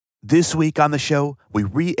This week on the show, we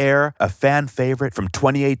re-air a fan favorite from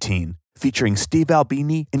 2018 featuring Steve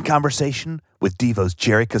Albini in conversation with Devo's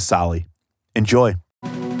Jerry Casale. Enjoy.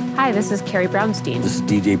 Hi, this is Carrie Brownstein. This is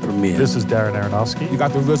DJ Premier. This is Darren Aronofsky. You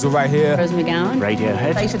got the RZA right here. Rose McGowan.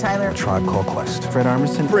 Radiohead. Aisha Tyler. Tribe Called Quest. Fred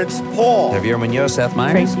Armisen. Prince Paul. Javier Munoz. Seth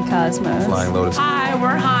Meyers. Tracy Cosmos. Flying Lotus. Hi,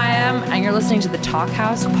 we're Chaim, and you're listening to the Talk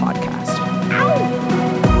House podcast.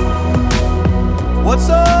 What's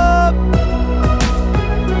up?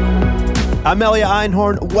 I'm Elia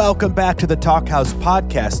Einhorn. Welcome back to the Talk House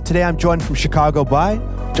podcast. Today I'm joined from Chicago by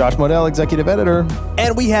Josh Modell, executive editor.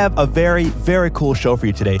 And we have a very, very cool show for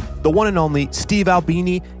you today. The one and only Steve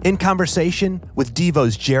Albini in conversation with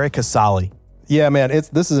Devo's Jerry Casale. Yeah, man,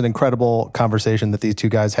 this is an incredible conversation that these two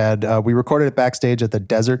guys had. We recorded it backstage at the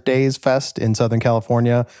Desert Days Fest in Southern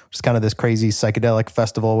California, which is kind of this crazy psychedelic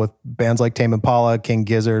festival with bands like Tame Impala, King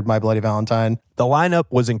Gizzard, My Bloody Valentine. The lineup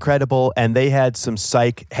was incredible, and they had some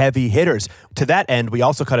psych heavy hitters. To that end, we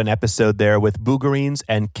also cut an episode there with Boogerines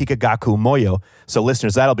and Kikagaku Moyo. So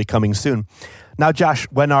listeners, that'll be coming soon. Now, Josh,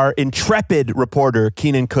 when our intrepid reporter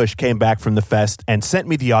Keenan Kush came back from the fest and sent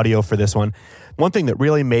me the audio for this one thing that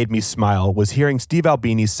really made me smile was hearing Steve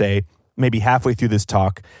Albini say, maybe halfway through this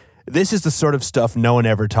talk, "This is the sort of stuff no one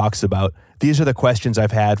ever talks about. These are the questions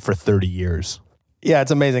I've had for 30 years. Yeah, it's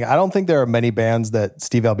amazing. I don't think there are many bands that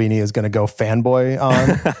Steve Albini is going to go fanboy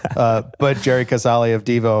on, but Jerry Casale of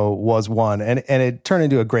Devo was one, and it turned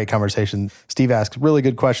into a great conversation. Steve asks really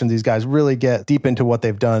good questions. These guys really get deep into what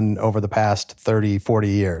they've done over the past 30, 40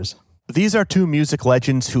 years. These are two music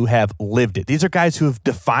legends who have lived it. These are guys who have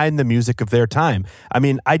defined the music of their time. I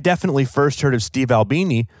mean, I definitely first heard of Steve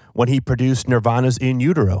Albini when he produced Nirvana's In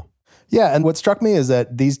Utero. Yeah, and what struck me is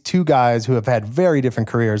that these two guys who have had very different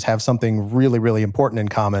careers have something really, really important in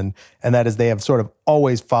common, and that is they have sort of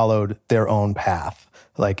always followed their own path.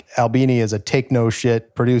 Like Albini is a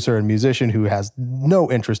take-no-shit producer and musician who has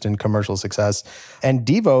no interest in commercial success, and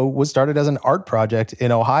Devo was started as an art project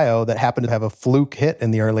in Ohio that happened to have a fluke hit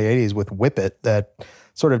in the early 80s with Whip It that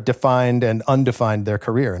sort of defined and undefined their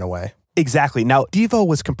career in a way. Exactly. Now, Devo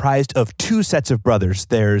was comprised of two sets of brothers.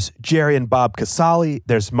 There's Jerry and Bob Casale,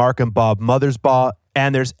 there's Mark and Bob Mothersbaugh,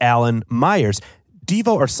 and there's Alan Myers.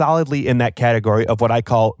 Devo are solidly in that category of what I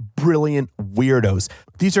call brilliant weirdos.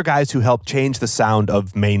 These are guys who helped change the sound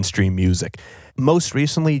of mainstream music. Most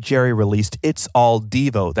recently, Jerry released It's All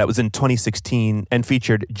Devo. That was in 2016 and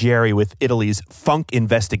featured Jerry with Italy's Funk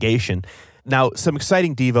Investigation. Now, some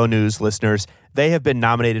exciting Devo news, listeners. They have been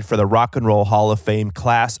nominated for the Rock and Roll Hall of Fame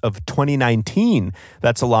class of 2019.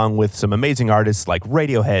 That's along with some amazing artists like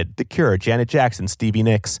Radiohead, The Cure, Janet Jackson, Stevie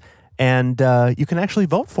Nicks. And you can actually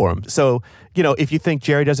vote for him. So, if you think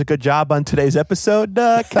Jerry does a good job on today's episode,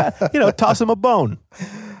 toss him a bone.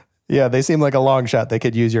 Yeah, they seem like a long shot. They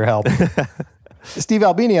could use your help. Steve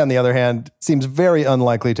Albini, on the other hand, seems very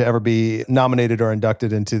unlikely to ever be nominated or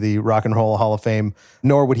inducted into the Rock and Roll Hall of Fame,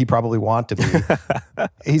 nor would he probably want to be.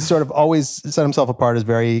 He's sort of always set himself apart as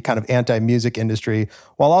very kind of anti-music industry,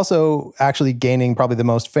 while also actually gaining probably the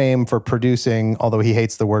most fame for producing, although he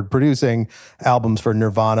hates the word producing, albums for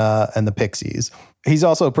Nirvana and the Pixies. He's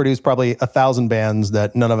also produced probably 1,000 bands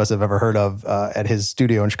that none of us have ever heard of at his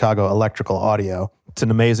studio in Chicago, Electrical Audio. It's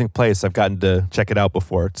an amazing place. I've gotten to check it out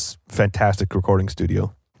before. It's a fantastic recording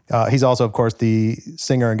studio. He's also, of course, the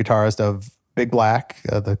singer and guitarist of Big Black,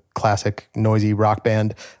 the classic noisy rock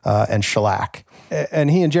band, and Shellac. And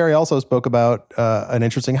he and Jerry also spoke about an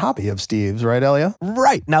interesting hobby of Steve's, right, Elia?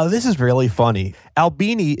 Right. Now, this is really funny.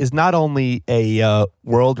 Albini is not only a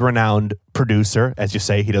world-renowned producer, as you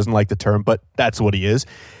say, he doesn't like the term, but that's what he is.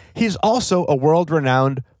 He's also a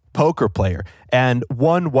world-renowned poker player and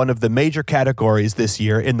won one of the major categories this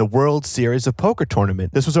year in the World Series of Poker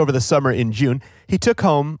Tournament. This was over the summer in June. He took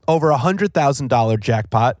home over $100,000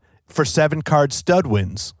 jackpot for 7-card stud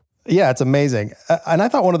wins. Yeah, it's amazing. And I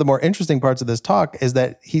thought one of the more interesting parts of this talk is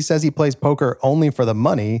that he says he plays poker only for the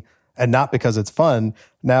money and not because it's fun.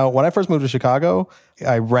 Now, when I first moved to Chicago,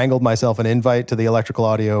 I wrangled myself an invite to the Electrical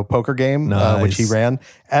Audio poker game, which he ran.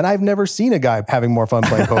 And I've never seen a guy having more fun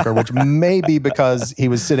playing poker, which may be because he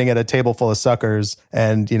was sitting at a table full of suckers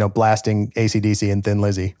and, blasting AC/DC and Thin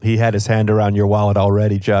Lizzy. He had his hand around your wallet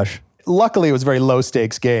already, Josh. Luckily, it was a very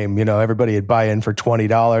low-stakes game. Everybody would buy in for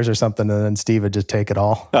 $20 or something, and then Steve would just take it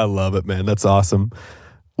all. I love it, man. That's awesome.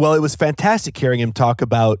 Well, it was fantastic hearing him talk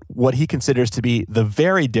about what he considers to be the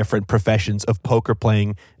very different professions of poker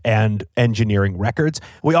playing and engineering records.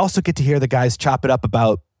 We also get to hear the guys chop it up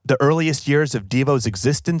about the earliest years of Devo's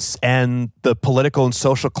existence and the political and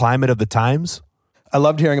social climate of the times. I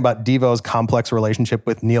loved hearing about Devo's complex relationship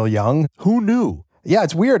with Neil Young. Who knew? Yeah,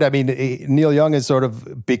 it's weird. I mean, Neil Young has sort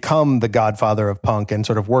of become the godfather of punk and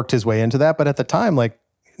sort of worked his way into that. But at the time, like,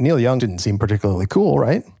 Neil Young didn't seem particularly cool,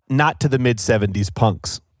 right? Not to the mid-'70s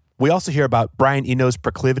punks. We also hear about Brian Eno's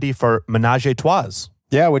proclivity for Menage a Trois.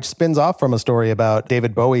 Yeah, which spins off from a story about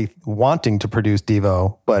David Bowie wanting to produce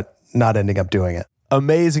Devo, but not ending up doing it.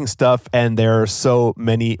 Amazing stuff, and there are so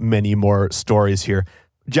many, many more stories here.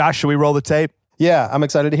 Josh, should we roll the tape? Yeah, I'm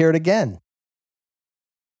excited to hear it again.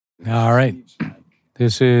 All right.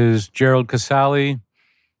 This is Gerald Casale.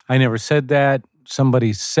 I never said that.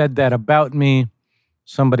 Somebody said that about me.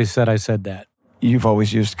 Somebody said I said that. You've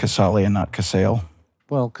always used Casale and not Casale.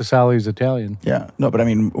 Well, Casale is Italian. Yeah. No, but I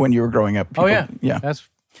mean, when you were growing up. People, Yeah. That's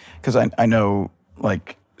because I know,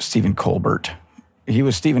 like, Stephen Colbert. He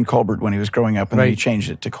was Stephen Colbert when he was growing up, and then he changed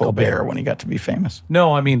it to Colbert when he got to be famous.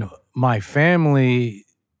 No, I mean, my family,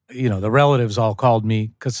 the relatives all called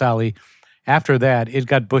me Casale. After that, it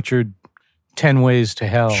got butchered 10 ways to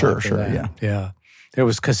hell. Sure, that. Yeah. There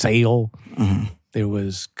was Casale. Mm-hmm. There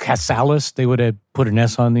was Casalis. They would have put an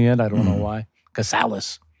S on the end. I don't know why.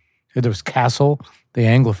 Casalis. There was Castle. They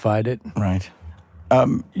anglified it. Right.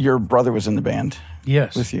 Your brother was in the band.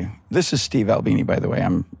 Yes. With you. This is Steve Albini, by the way.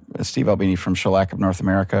 I'm Steve Albini from Shellac of North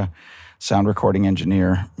America, sound recording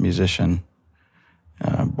engineer, musician,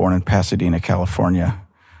 born in Pasadena, California.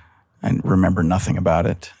 I remember nothing about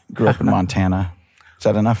it. Grew up in Montana. Is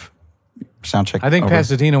that enough? Sound check. I think over.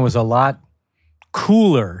 Pasadena was a lot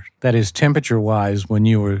cooler, that is, temperature-wise, when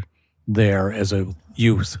you were there as a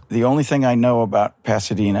youth. The only thing I know about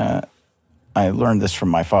Pasadena, I learned this from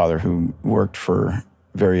my father, who worked for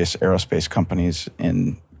various aerospace companies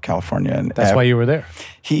in California. And that's why you were there.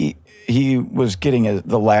 He was getting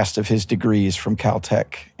the last of his degrees from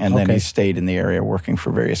Caltech, and then he stayed in the area working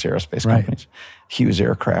for various aerospace companies. Hughes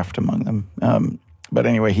Aircraft among them. But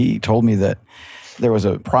anyway, he told me that there was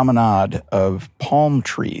a promenade of palm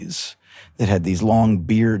trees that had these long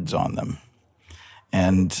beards on them.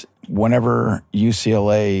 And whenever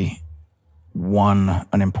UCLA won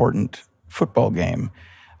an important football game,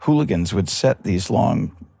 hooligans would set these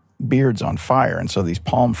long beards on fire. And so these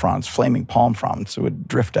palm fronds, flaming palm fronds, would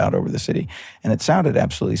drift out over the city. And it sounded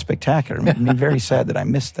absolutely spectacular. It made me very sad that I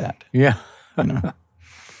missed that. Yeah.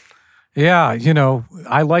 Yeah,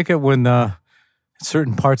 I like it when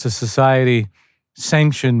certain parts of society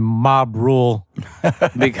sanction mob rule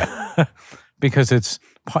because it's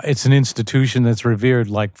an institution that's revered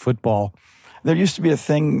like football. There used to be a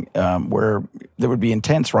thing where there would be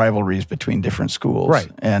intense rivalries between different schools.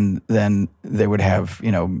 Right. And then they would have,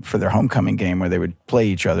 for their homecoming game where they would play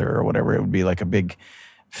each other or whatever, it would be like a big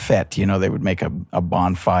fete. They would make a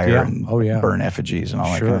bonfire and burn effigies and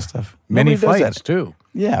all that kind of stuff. Many fights, too.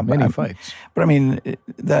 Yeah. Many fights. But I mean,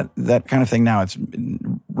 that kind of thing now, it's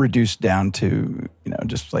reduced down to,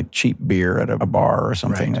 just like cheap beer at a bar or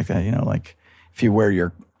something like that. Like if you wear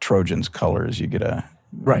your Trojans colors, you get a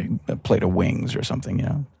plate of wings or something,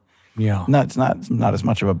 Yeah. No, it's not as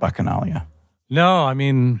much of a bacchanalia. No, I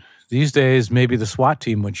mean, these days, maybe the SWAT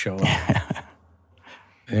team would show up.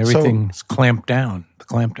 Everything's clamped down, the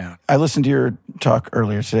clampdown. I listened to your talk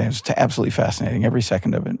earlier today. It was absolutely fascinating, every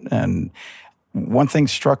second of it. And one thing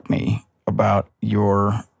struck me about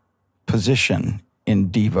your position in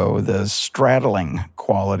Devo, the straddling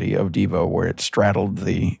quality of Devo, where it straddled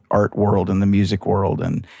the art world and the music world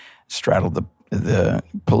and straddled the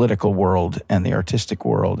political world and the artistic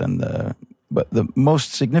world, but the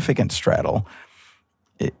most significant straddle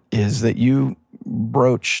is that you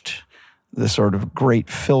broached the sort of great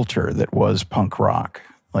filter that was punk rock.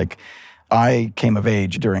 Like, I came of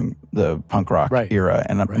age during the punk rock era,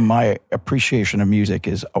 and my appreciation of music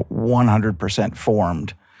is 100%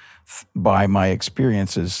 formed by my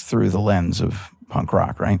experiences through the lens of punk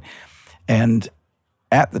rock, right? And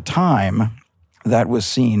at the time, that was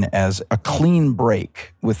seen as a clean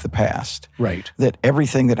break with the past. Right. That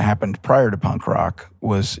everything that happened prior to punk rock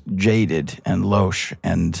was jaded and louche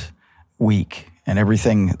and weak, and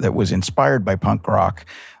everything that was inspired by punk rock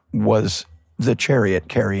was the chariot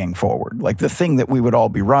carrying forward. Like the thing that we would all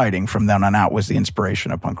be riding from then on out was the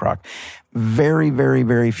inspiration of punk rock. Very, very,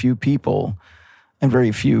 very few people and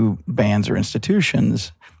very few bands or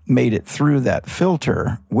institutions made it through that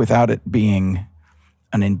filter without it being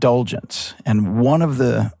an indulgence. And one of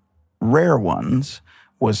the rare ones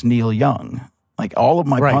was Neil Young. Like all of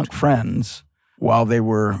my punk friends, while they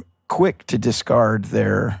were quick to discard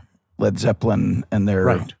their Led Zeppelin and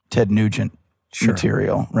their Ted Nugent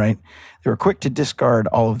material, right? They were quick to discard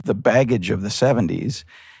all of the baggage of the 70s.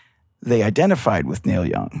 They identified with Neil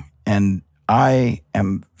Young. And I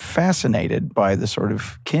am fascinated by the sort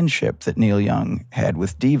of kinship that Neil Young had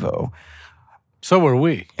with Devo. So were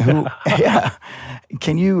we. Yeah.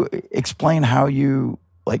 Can you explain how you,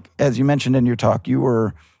 like, as you mentioned in your talk, you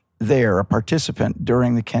were there, a participant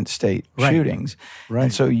during the Kent State shootings. Right.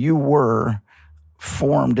 And so you were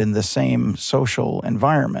formed in the same social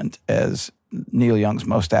environment as Neil Young's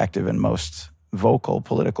most active and most vocal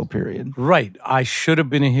political period. Right. I should have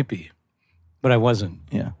been a hippie, but I wasn't.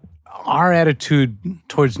 Yeah. Our attitude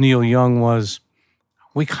towards Neil Young was,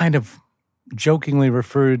 we kind of jokingly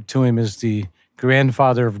referred to him as the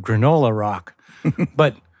grandfather of granola rock.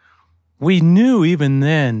 But we knew even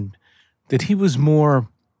then that he was more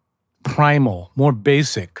primal, more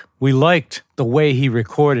basic. We liked the way he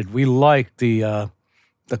recorded. We liked the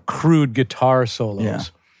crude guitar solos. Yeah.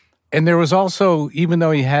 And there was also, even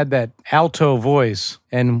though he had that alto voice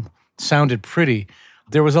and sounded pretty,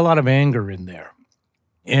 there was a lot of anger in there.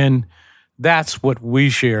 And that's what we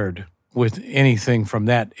shared with anything from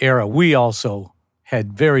that era. We also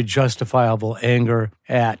had very justifiable anger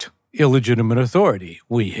at illegitimate authority.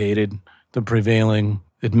 We hated the prevailing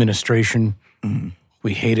administration. Mm-hmm.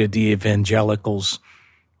 We hated the evangelicals.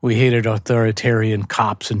 We hated authoritarian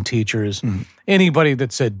cops and teachers. Mm-hmm. Anybody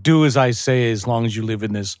that said, do as I say as long as you live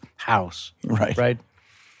in this house. Right?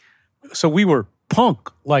 So we were punk,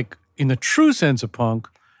 like in the true sense of punk,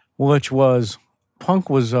 which was, punk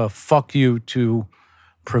was a fuck you to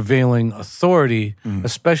prevailing authority,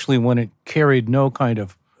 especially when it carried no kind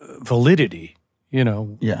of validity,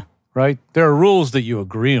 Yeah. Right? There are rules that you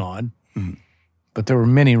agree on, but there were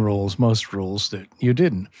many rules, most rules, that you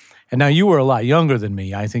didn't. And now you were a lot younger than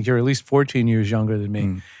me. I think you're at least 14 years younger than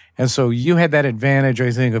me. And so you had that advantage,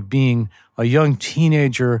 I think, of being a young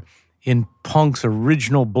teenager in punk's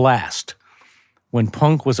original blast, when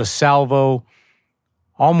punk was a salvo,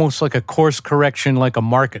 almost like a course correction, like a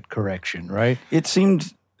market correction, right? It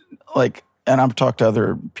seemed like, and I've talked to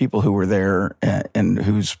other people who were there and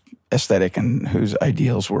whose aesthetic and whose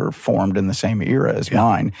ideals were formed in the same era as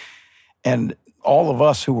mine. And all of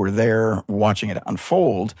us who were there watching it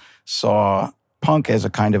unfold saw punk as a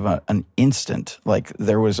kind of an instant. Like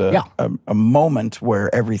there was a moment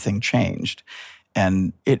where everything changed.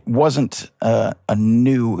 And it wasn't a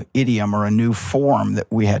new idiom or a new form that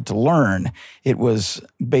we had to learn. It was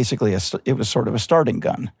basically it was sort of a starting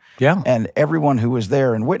gun. Yeah. And everyone who was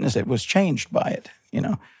there and witnessed it was changed by it,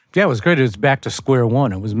 Yeah, it was great. It was back to square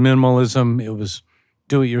one. It was minimalism. It was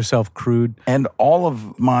do-it-yourself crude. And all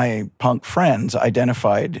of my punk friends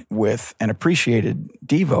identified with and appreciated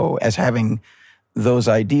Devo as having those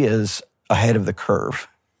ideas ahead of the curve,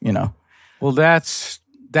 Well, that's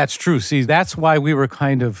true. See, that's why we were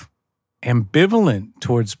kind of ambivalent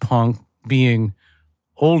towards punk being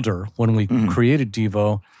older when we created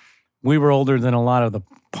Devo. We were older than a lot of the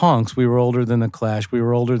punks. We were older than the Clash. We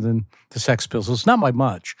were older than the Sex Pistols. Not by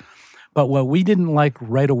much. But what we didn't like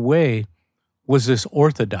right away was this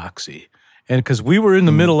orthodoxy. And because we were in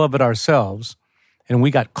the middle of it ourselves, and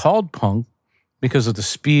we got called punk because of the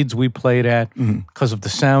speeds we played at, because of the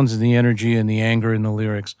sounds and the energy and the anger in the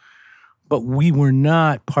lyrics. But we were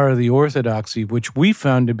not part of the orthodoxy, which we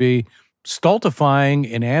found to be stultifying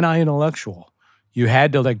and anti-intellectual. You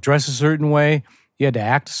had to dress a certain way. You had to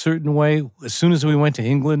act a certain way. As soon as we went to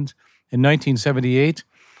England in 1978,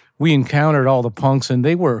 we encountered all the punks, and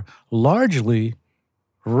they were largely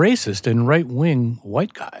racist and right-wing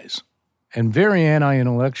white guys and very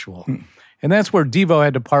anti-intellectual. And that's where Devo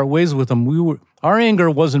had to part ways with them. Our anger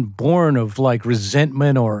wasn't born of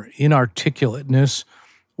resentment or inarticulateness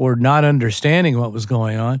or not understanding what was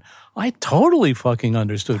going on. I totally fucking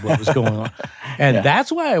understood what was going on. And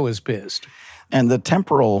that's why I was pissed. And the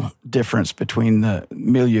temporal difference between the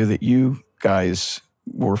milieu that you guys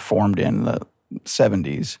were formed in the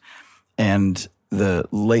 70s and the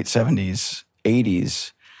late 70s,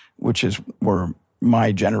 80s, which is where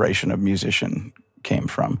my generation of musician came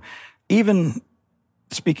from. Even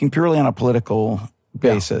speaking purely on a political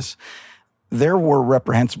basis, there were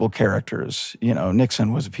reprehensible characters.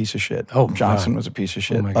 Nixon was a piece of shit. Johnson was a piece of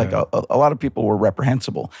shit. A lot of people were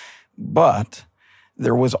reprehensible. But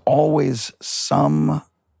there was always some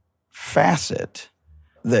facet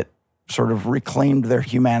that sort of reclaimed their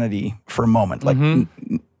humanity for a moment. Like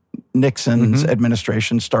Nixon's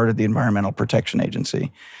administration started the Environmental Protection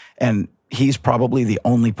Agency, and he's probably the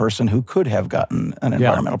only person who could have gotten an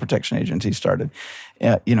Environmental Protection Agency started.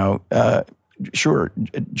 Sure,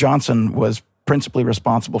 Johnson was principally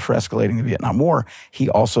responsible for escalating the Vietnam War. He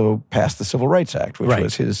also passed the Civil Rights Act, which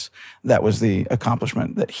was the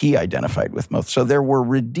accomplishment that he identified with most. So there were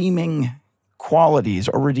redeeming qualities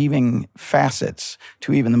or redeeming facets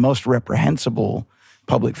to even the most reprehensible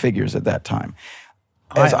public figures at that time.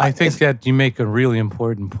 I think that you make a really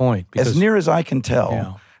important point. Because as near as I can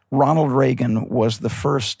tell, Ronald Reagan was the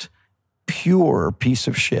first pure piece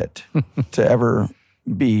of shit to ever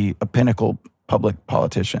be a pinnacle public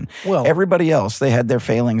politician. Well, everybody else, they had their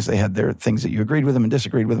failings, they had their things that you agreed with them and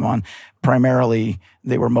disagreed with them on. Primarily,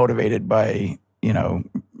 they were motivated by,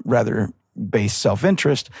 rather base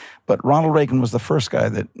self-interest. But Ronald Reagan was the first guy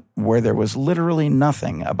where there was literally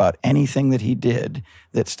nothing about anything that he did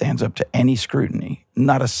that stands up to any scrutiny.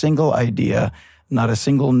 Not a single idea, not a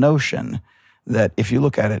single notion that if you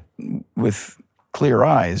look at it with clear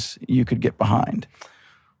eyes, you could get behind.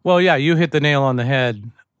 Well, yeah, you hit the nail on the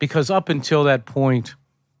head, because up until that point,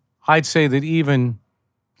 I'd say that even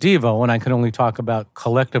Devo, and I can only talk about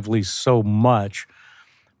collectively so much,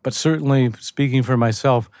 but certainly speaking for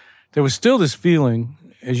myself, there was still this feeling,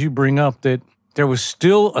 as you bring up, that there was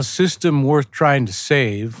still a system worth trying to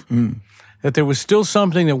save, that there was still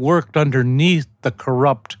something that worked underneath the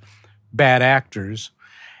corrupt bad actors,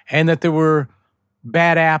 and that there were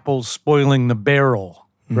bad apples spoiling the barrel,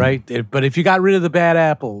 right? But if you got rid of the bad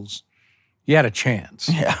apples, you had a chance.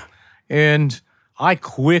 Yeah. And I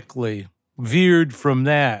quickly veered from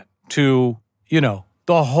that to,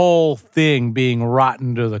 the whole thing being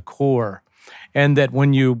rotten to the core. And that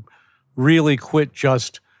when you really quit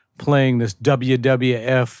just playing this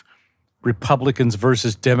WWF Republicans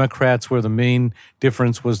versus Democrats, where the main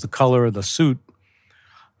difference was the color of the suit,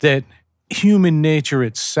 that human nature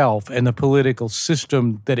itself and the political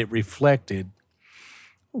system that it reflected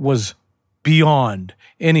was beyond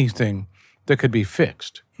anything that could be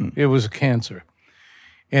fixed. It was a cancer.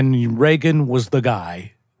 And Reagan was the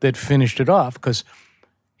guy that finished it off, because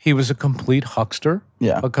he was a complete huckster,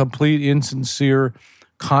 a complete insincere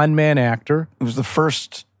con man actor. It was the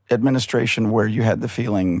first administration where you had the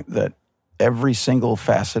feeling that every single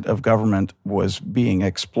facet of government was being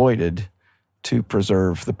exploited to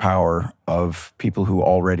preserve the power of people who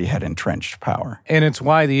already had entrenched power. And it's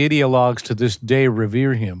why the ideologues to this day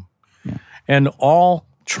revere him. Yeah. And all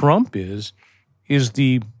Trump is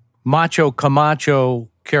the macho Camacho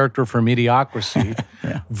character from Idiocracy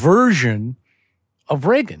version of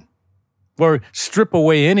Reagan, where strip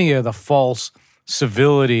away any of the false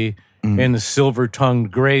civility and the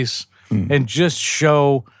silver-tongued grace and just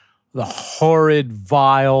show the horrid,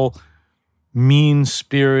 vile,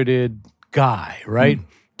 mean-spirited guy, right?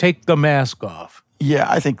 Take the mask off. Yeah,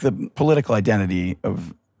 I think the political identity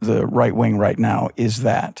of the right wing right now is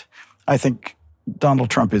that. I think Donald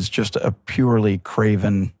Trump is just a purely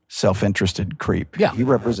craven, self-interested creep. Yeah. He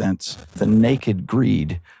represents the naked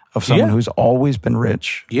greed of someone who's always been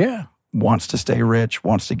rich, wants to stay rich,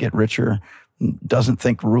 wants to get richer, doesn't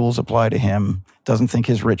think rules apply to him, doesn't think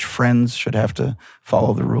his rich friends should have to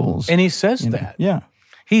follow the rules. And he says that. Yeah.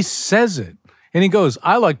 He says it. And he goes,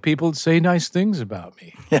 I like people that say nice things about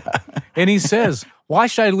me. Yeah. And he says, why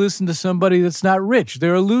should I listen to somebody that's not rich?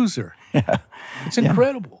 They're a loser. Yeah. It's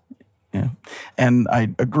incredible. Yeah. And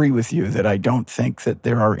I agree with you that I don't think that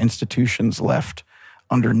there are institutions left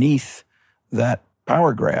underneath that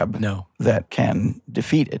power grab that can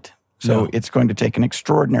defeat it. So it's going to take an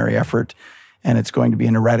extraordinary effort, and it's going to be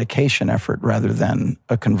an eradication effort rather than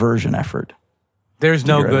a conversion effort. There's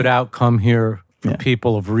no good outcome here for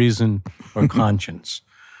people of reason or conscience.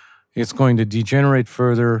 It's going to degenerate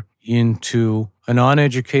further into an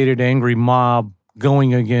uneducated, angry mob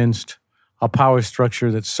going against a power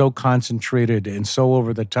structure that's so concentrated and so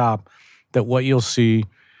over the top that what you'll see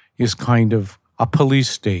is kind of a police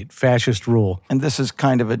state, fascist rule. And this is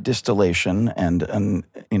kind of a distillation and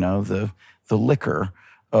the liquor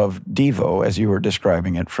of Devo, as you were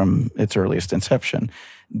describing it from its earliest inception.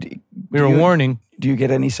 We were warning. Do you get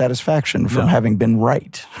any satisfaction from having been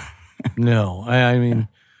right? No. I mean,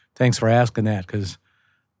 thanks for asking that, because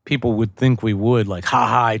people would think we would, like,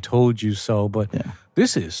 ha, I told you so. But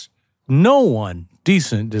this is, no one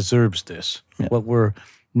decent deserves this, what we're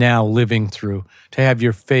now living through, to have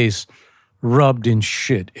your face rubbed in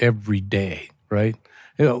shit every day, right?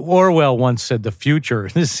 Orwell once said the future.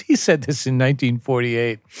 He said this in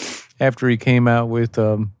 1948 after he came out with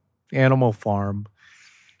Animal Farm.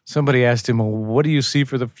 Somebody asked him, well, what do you see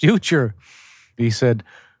for the future? He said,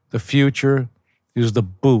 the future is the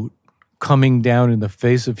boot coming down in the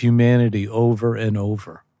face of humanity over and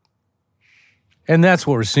over. And that's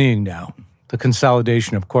what we're seeing now. The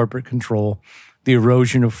consolidation of corporate control, the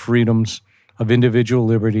erosion of freedoms, of individual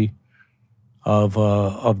liberty,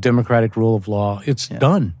 of democratic rule of law. It's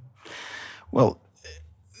done. Well,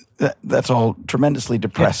 that's all tremendously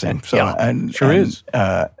depressing. Sure is.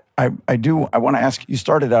 I want to ask, you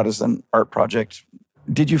started out as an art project.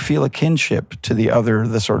 Did you feel a kinship to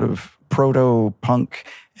the sort of proto-punk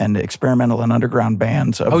and experimental and underground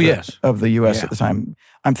bands of the U.S. at the time?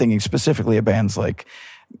 I'm thinking specifically of bands like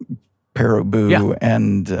Perubu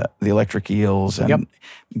and the Electric Eels and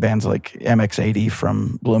bands like MX80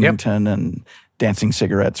 from Bloomington and Dancing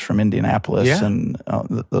Cigarettes from Indianapolis and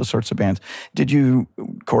those sorts of bands. Did you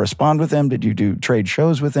correspond with them? Did you do trade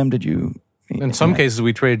shows with them? Did you? In some cases,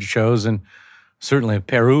 we traded shows, and certainly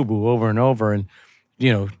Perubu over and over. And,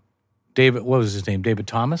 David, what was his name? David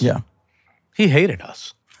Thomas? Yeah. He hated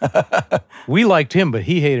us. We liked him, but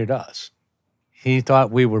he hated us. He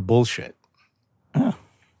thought we were bullshit. Oh.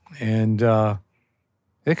 And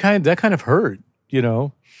that kind of hurt,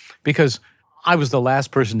 because I was the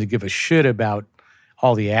last person to give a shit about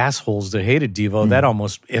all the assholes that hated Devo. That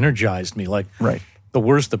almost energized me. Like, the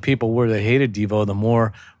worse the people were that hated Devo, the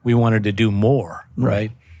more we wanted to do more,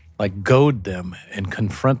 right? Like goad them and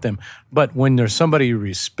confront them. But when there's somebody you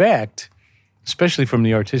respect, especially from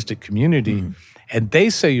the artistic community, and they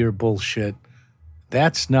say you're bullshit,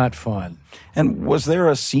 that's not fun. And was there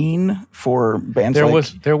a scene for bands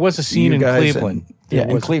There was a scene in Cleveland.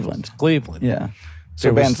 In Cleveland. Cleveland. Yeah.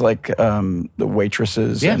 So bands like the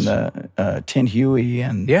Waitresses and the Tin Huey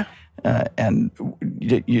and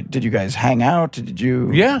did you guys hang out? Did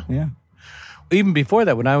you? Yeah. Yeah. Even before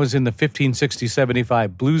that, when I was in the 15, 60,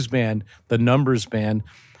 75 blues band, the Numbers Band,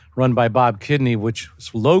 run by Bob Kidney, which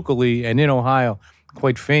was locally and in Ohio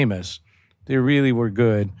quite famous. They really were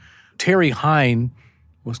good. Terry Hine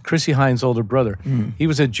was Chrissy Hine's older brother. He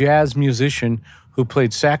was a jazz musician who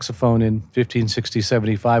played saxophone in 15, 60,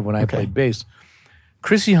 75 when I played bass.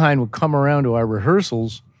 Chrissy Hine would come around to our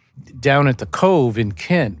rehearsals down at the Cove in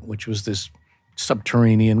Kent, which was this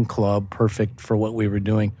subterranean club perfect for what we were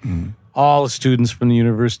doing. All the students from the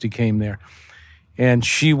university came there. And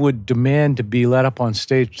she would demand to be let up on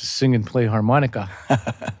stage to sing and play harmonica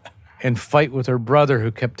and fight with her brother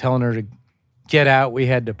who kept telling her to get out. We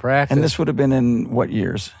had to practice. And this would have been in what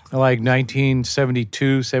years? Like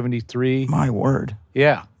 1972, 73. My word.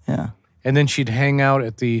 Yeah. Yeah. And then she'd hang out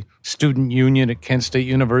at the student union at Kent State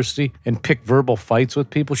University and pick verbal fights with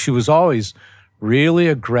people. She was always really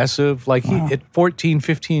aggressive. Like at 14,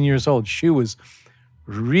 15 years old, she was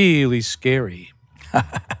really scary.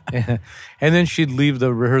 And then she'd leave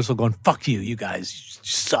the rehearsal going, "Fuck you, you guys, you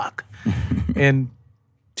suck." And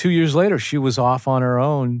 2 years later, she was off on her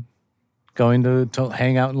own going to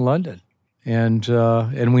hang out in London. And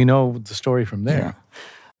we know the story from there.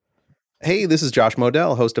 Hey, this is Josh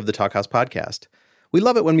Modell, host of the Talkhouse podcast. We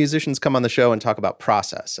love it when musicians come on the show and talk about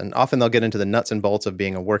process, and often they'll get into the nuts and bolts of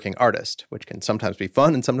being a working artist, which can sometimes be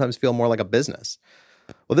fun and sometimes feel more like a business.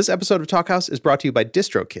 Well, this episode of Talkhouse is brought to you by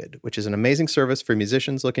DistroKid, which is an amazing service for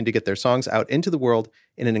musicians looking to get their songs out into the world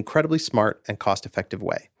in an incredibly smart and cost-effective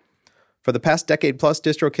way. For the past decade plus,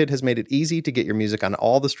 DistroKid has made it easy to get your music on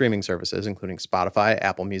all the streaming services, including Spotify,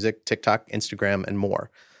 Apple Music, TikTok, Instagram, and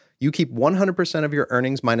more. You keep 100% of your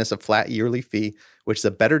earnings minus a flat yearly fee, which is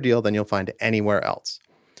a better deal than you'll find anywhere else.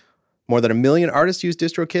 More than 1 million artists use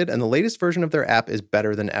DistroKid, and the latest version of their app is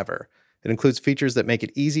better than ever. It includes features that make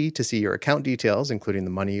it easy to see your account details, including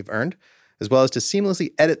the money you've earned, as well as to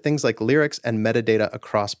seamlessly edit things like lyrics and metadata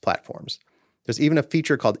across platforms. There's even a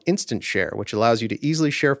feature called Instant Share, which allows you to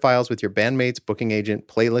easily share files with your bandmates, booking agent,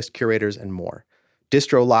 playlist curators, and more.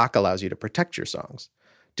 Distro Lock allows you to protect your songs.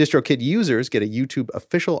 DistroKid users get a YouTube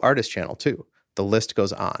official artist channel, too. The list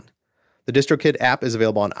goes on. The DistroKid app is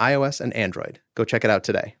available on iOS and Android. Go check it out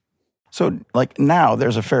today. So, like, now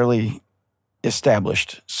there's a fairly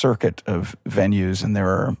established circuit of venues, and there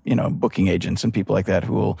are, booking agents and people like that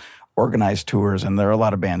who will organize tours, and there are a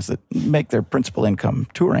lot of bands that make their principal income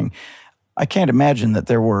touring. I can't imagine that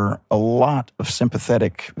there were a lot of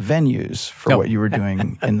sympathetic venues for what you were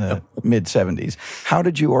doing in the mid-'70s. How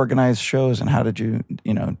did you organize shows, and how did you,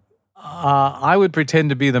 I would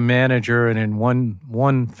pretend to be the manager, and in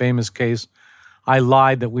one famous case, I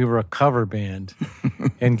lied that we were a cover band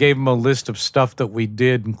and gave them a list of stuff that we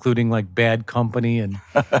did, including like Bad Company and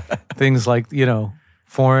things like,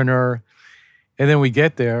 Foreigner. And then we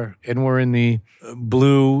get there, and we're in the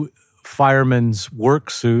blue fireman's work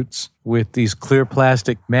suits with these clear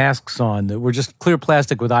plastic masks on that were just clear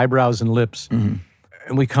plastic with eyebrows and lips. Mm-hmm.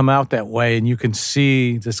 And we come out that way, and you can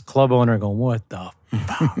see this club owner going, "What the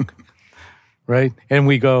fuck?" Right?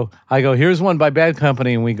 And I go, "Here's one by Bad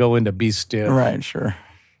Company," and we go into Be Stiff. Right, sure.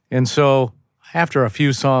 And so after a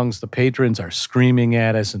few songs, the patrons are screaming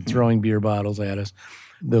at us and throwing beer bottles at us.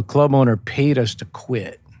 The club owner paid us to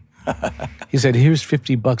quit. He said, "Here's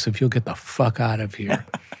 $50 if you'll get the fuck out of here."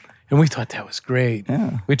 And we thought that was great.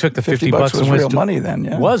 Yeah. We took the $50 was and went real money then,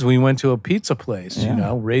 yeah. We went to a pizza place,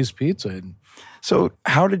 Ray's Pizza. So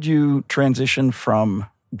how did you transition from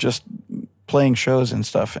just playing shows and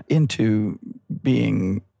stuff into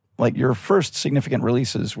being Like your first significant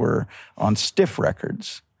releases were on Stiff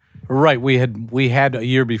Records. Right. We had a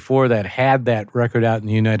year before that had that record out in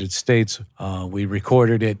the United States. We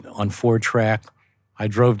recorded it on 4-track. I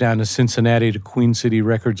drove down to Cincinnati to Queen City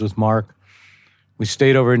Records with Mark. We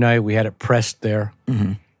stayed overnight. We had it pressed there.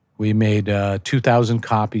 Mm-hmm. We made 2,000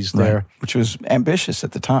 copies there. Right. Which was ambitious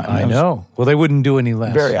at the time. I know. Well, they wouldn't do any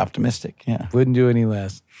less. Very optimistic, yeah. Wouldn't do any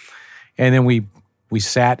less. And then we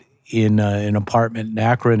sat in an apartment in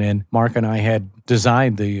Akron, and Mark and I had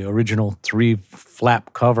designed the original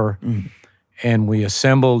 3-flap cover, and we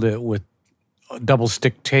assembled it with double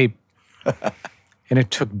stick tape. And it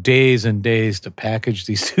took days and days to package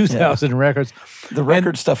these 2,000 records. The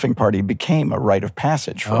record stuffing party became a rite of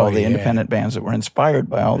passage for all the independent bands that were inspired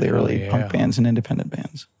by all the early punk bands and independent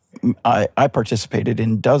bands. I participated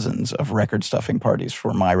in dozens of record stuffing parties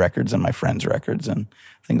for my records and my friends' records and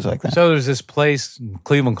things like that. So there's this place in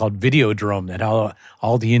Cleveland called Videodrome that had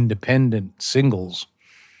all the independent singles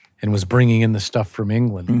and was bringing in the stuff from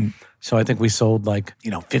England. So I think we sold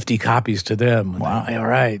 50 copies to them. Wow. All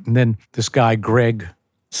right. And then this guy, Greg,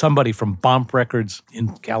 somebody from Bomp Records in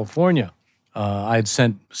California, I had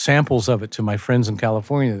sent samples of it to my friends in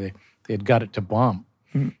California. They had got it to Bomp.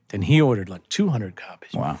 Then he ordered 200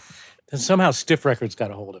 copies. Wow. Then somehow Stiff Records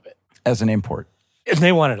got a hold of it. As an import. And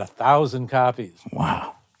they wanted 1,000 copies.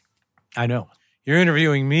 Wow. I know. You're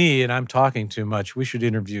interviewing me, and I'm talking too much. We should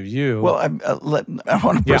interview you. Well, I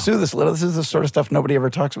want to pursue this a little. This is the sort of stuff nobody ever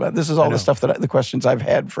talks about. This is all the stuff the questions I've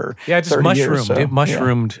had for 30 years. It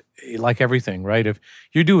mushroomed like everything, right? If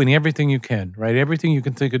you're doing everything you can, right? Everything you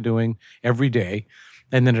can think of doing every day.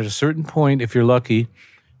 And then at a certain point, if you're lucky,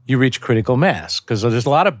 you reach critical mass. Because there's a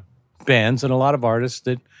lot of bands and a lot of artists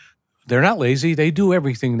that they're not lazy. They do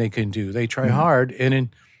everything they can do. They try hard, and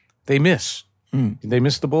they miss. They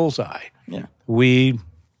miss the bullseye. Yeah. We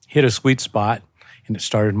hit a sweet spot, and it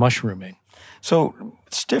started mushrooming. So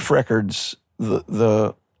Stiff Records,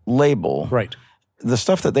 the label, Right. the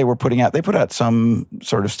stuff that they were putting out, they put out some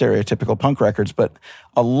sort of stereotypical punk records, but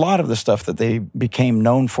a lot of the stuff that they became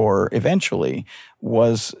known for eventually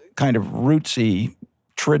was kind of rootsy,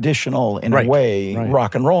 traditional in a way,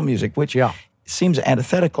 rock and roll music, which seems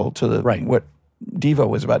antithetical to what Devo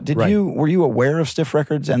was about. Were you aware of Stiff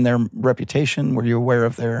Records and their reputation? Were you aware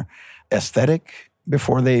of their aesthetic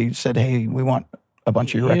before they said, hey, we want a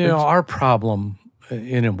bunch of your records? Our problem,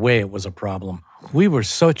 in a way, it was a problem. We were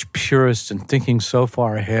such purists and thinking so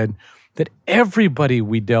far ahead that everybody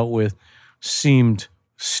we dealt with seemed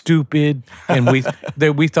stupid, and we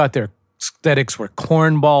thought their aesthetics were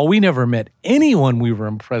cornball. We never met anyone we were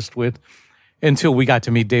impressed with until we got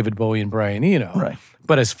to meet David Bowie and Brian Eno. Right.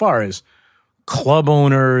 But as far as club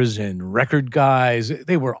owners and record guys,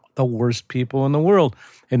 they were the worst people in the world.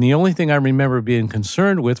 And the only thing I remember being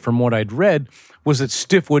concerned with from what I'd read was that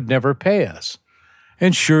Stiff would never pay us.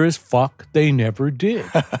 And sure as fuck, they never did.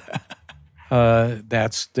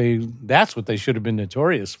 That's what they should have been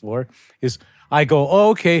notorious for, is I go,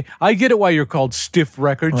 okay, I get it why you're called Stiff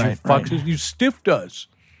Records, you fucks. You stiffed us.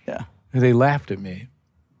 Yeah. And they laughed at me.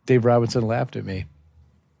 Dave Robinson laughed at me.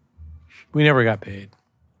 We never got paid.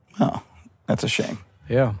 Oh, that's a shame.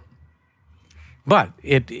 Yeah. But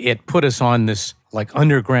it put us on this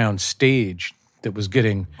underground stage that was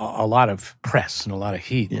getting a lot of press and a lot of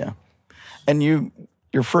heat. Yeah. And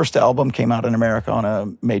your first album came out in America on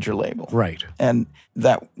a major label. Right. And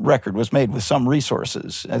that record was made with some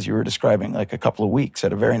resources, as you were describing, like a couple of weeks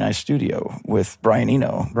at a very nice studio with Brian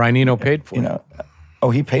Eno. Brian Eno paid for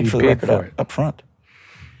it. He paid for the record up front.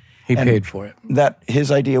 He paid for it. That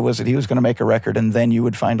his idea was that he was going to make a record and then you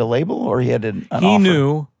would find a label, or he had an offer? He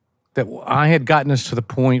knew that I had gotten us to the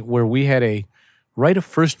point where we had a right of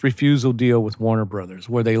first refusal deal with Warner Brothers,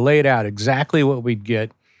 where they laid out exactly what we'd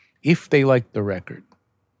get if they liked the record.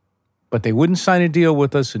 But they wouldn't sign a deal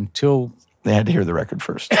with us until they had to hear the record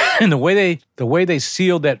first. And the way they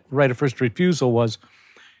sealed that right of first refusal was,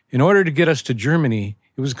 in order to get us to Germany,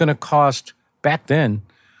 it was going to cost back then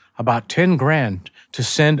about $10,000 to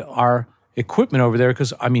send our equipment over there,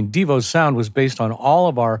 because Devo's sound was based on all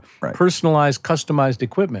of our personalized, customized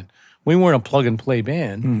equipment. We weren't a plug and play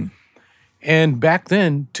band. And back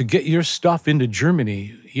then, to get your stuff into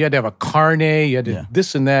Germany, you had to have a carnet, you had to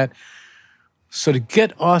this and that. So to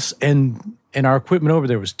get us and our equipment over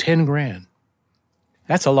there was $10,000.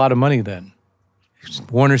 That's a lot of money then.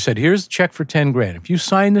 Warner said, here's a check for $10,000. If you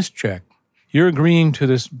sign this check, you're agreeing to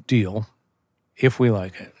this deal if we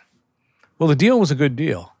like it. Well, the deal was a good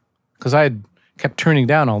deal because I had kept turning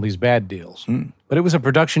down all these bad deals. But it was a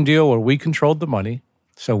production deal where we controlled the money,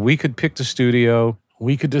 so we could pick the studio,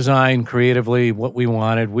 we could design creatively what we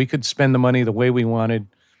wanted, we could spend the money the way we wanted,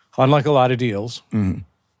 unlike a lot of deals.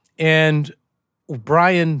 And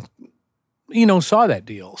Brian, saw that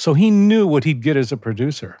deal. So he knew what he'd get as a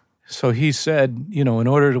producer. So he said, in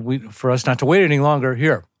order for us not to wait any longer,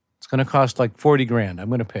 here, it's going to cost like $40,000. I'm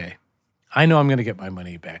going to pay. I know I'm going to get my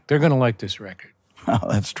money back. They're going to like this record. Oh,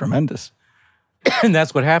 that's tremendous. And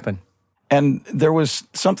that's what happened. And there was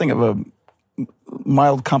something of a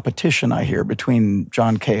mild competition, I hear, between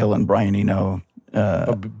John Cale and Brian Eno.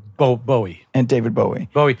 Bowie. And David Bowie.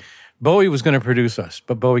 Bowie was going to produce us,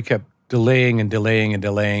 but Bowie kept delaying, and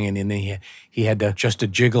then he had just a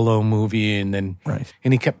Gigolo movie, and then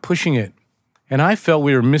and he kept pushing it. And I felt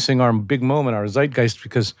we were missing our big moment, our zeitgeist,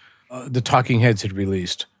 because the Talking Heads had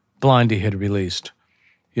released, Blondie had released,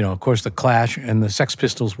 of course, the Clash and the Sex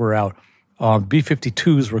Pistols were out,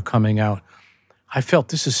 B-52s were coming out. I felt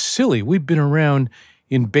this is silly. We've been around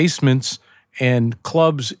in basements and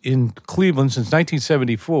clubs in Cleveland since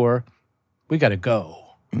 1974. We got to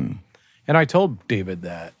go. And I told David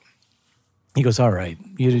that. He goes, all right,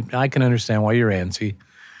 I can understand why you're antsy.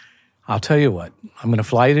 I'll tell you what, I'm going to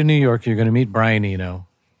fly you to New York. You're going to meet Brian Eno.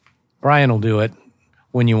 Brian will do it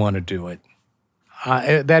when you want to do it.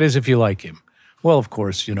 That is if you like him. Well, of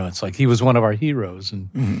course, it's like he was one of our heroes.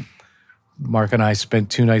 And Mark and I spent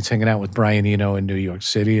 2 nights hanging out with Brian Eno in New York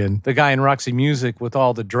City. And the guy in Roxy Music with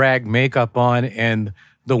all the drag makeup on and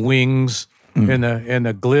the wings and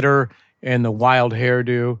the glitter and the wild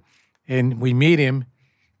hairdo. And we meet him.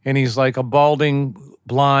 And he's like a balding,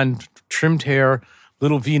 blonde, trimmed hair,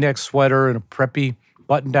 little V-neck sweater, and a preppy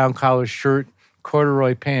button-down collar shirt,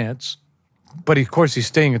 corduroy pants. But, of course, he's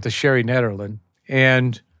staying at the Sherry Netherland.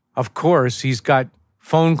 And, of course, he's got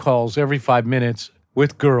phone calls every 5 minutes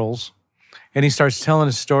with girls. And he starts telling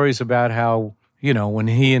us stories about how, when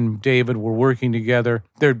he and David were working together,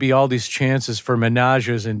 there'd be all these chances for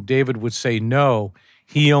menages, and David would say no.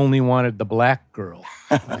 He only wanted the black girl.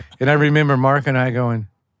 And I remember Mark and I going,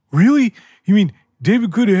 really? You mean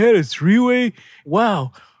David could have had a 3-way?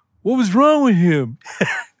 Wow. What was wrong with him?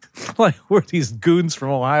 Like, we're these goons from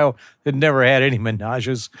Ohio that never had any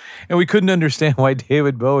menages. And we couldn't understand why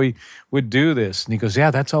David Bowie would do this. And he goes,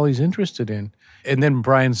 yeah, that's all he's interested in. And then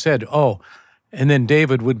Brian said, and then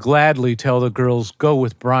David would gladly tell the girls, go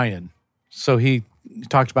with Brian. So he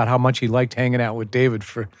talked about how much he liked hanging out with David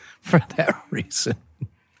for that reason.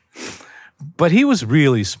 But he was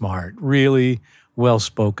really smart, really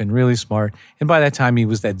well-spoken, really smart. And by that time, he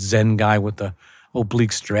was that Zen guy with the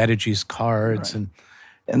oblique strategies cards. Right.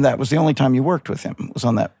 And that was the only time you worked with him, was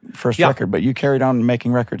on that first record. But you carried on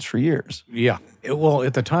making records for years. Yeah. Well,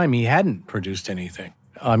 at the time, he hadn't produced anything,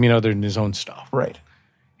 other than his own stuff. Right.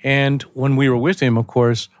 And when we were with him, of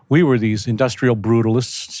course, we were these industrial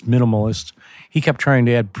brutalists, minimalists. He kept trying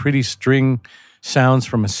to add pretty string sounds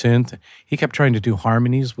from a synth. He kept trying to do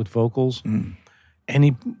harmonies with vocals. And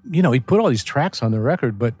he put all these tracks on the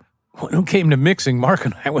record, but when it came to mixing, Mark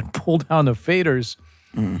and I would pull down the faders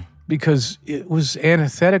because it was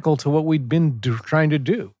antithetical to what we'd been trying to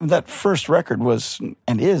do. That first record was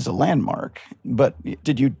and is a landmark, but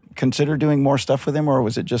did you consider doing more stuff with him, or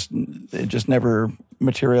was it just never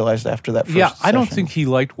materialized after that first session? I don't think he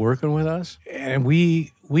liked working with us, and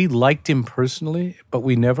we liked him personally, but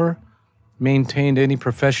we never maintained any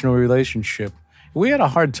professional relationship. We had a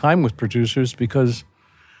hard time with producers because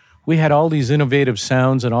we had all these innovative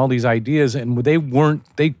sounds and all these ideas, and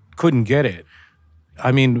they couldn't get it.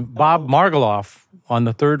 I mean, Bob Margoloff on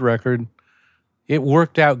the third record, it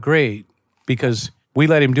worked out great because we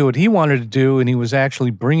let him do what he wanted to do, and he was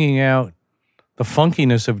actually bringing out the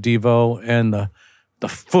funkiness of Devo and the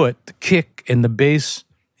foot, the kick, and the bass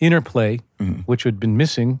interplay, which had been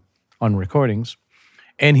missing on recordings,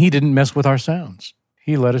 and he didn't mess with our sounds.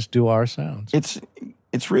 He let us do our sounds.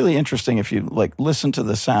 It's really interesting if you listen to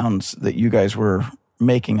the sounds that you guys were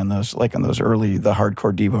making on those early the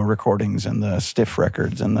hardcore Devo recordings and the Stiff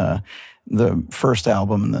records and the first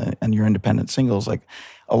album and your independent singles. Like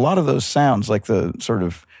a lot of those sounds, like the sort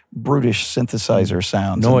of brutish synthesizer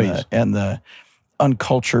sounds, noise, and the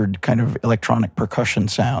uncultured kind of electronic percussion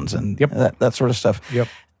sounds and that sort of stuff. Yep.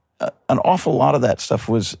 An awful lot of that stuff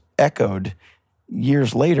was echoed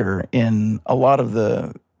years later in a lot of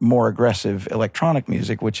the more aggressive electronic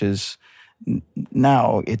music, which is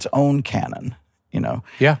now its own canon,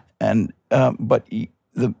 Yeah. And but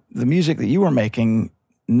the music that you were making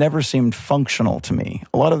never seemed functional to me.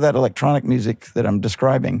 A lot of that electronic music that I'm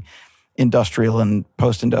describing, industrial and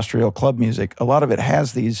post-industrial club music, a lot of it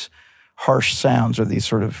has these harsh sounds or these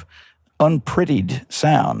sort of unprettied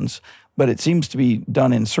sounds, but it seems to be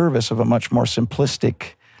done in service of a much more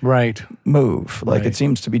simplistic move. Like it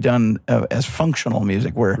seems to be done as functional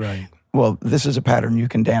music where, well, this is a pattern you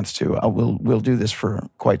can dance to. We'll do this for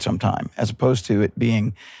quite some time, as opposed to it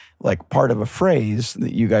being like part of a phrase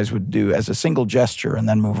that you guys would do as a single gesture and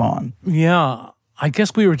then move on. Yeah, I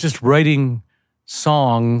guess we were just writing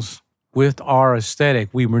songs with our aesthetic.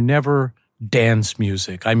 We were never dance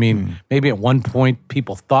music. I mean, maybe at one point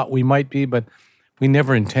people thought we might be, but we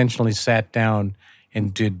never intentionally sat down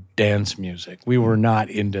and did dance music. We were not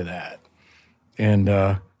into that. And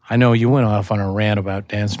I know you went off on a rant about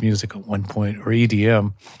dance music at one point, or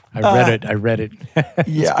EDM. I read it. It's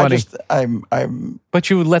Yeah, funny. I'm But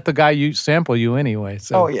you would let the guy sample you anyway.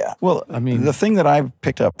 So. Oh, yeah. Well, I mean, the thing that I've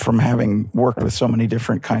picked up from having worked with so many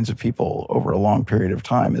different kinds of people over a long period of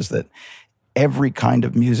time is that every kind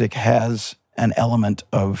of music has an element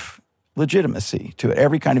of legitimacy to it.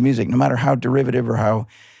 Every kind of music, no matter how derivative or how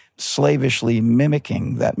slavishly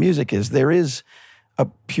mimicking that music is, there is a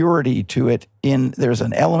purity to it. There's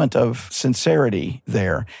an element of sincerity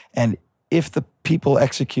there. And if the people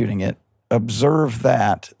executing it observe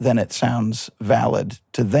that, then it sounds valid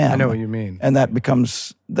to them. I know what you mean. And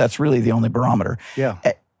that's really the only barometer. Yeah.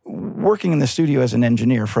 Working in the studio as an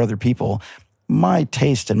engineer for other people, my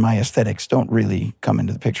taste and my aesthetics don't really come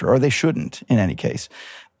into the picture, or they shouldn't in any case.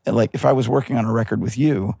 Like if I was working on a record with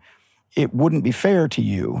you, it wouldn't be fair to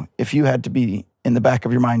you if you had to be in the back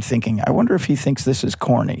of your mind thinking, I wonder if he thinks this is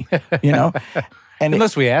corny, you know? And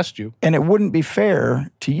Unless we asked you. And it wouldn't be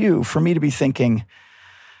fair to you for me to be thinking,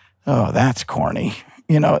 oh, that's corny.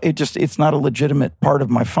 You know, it's not a legitimate part of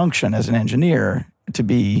my function as an engineer to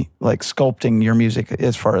be like sculpting your music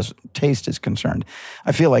as far as taste is concerned.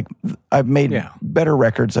 I feel like I've made better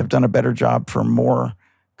records. I've done a better job for more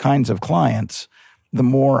kinds of clients. The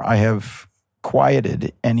more I have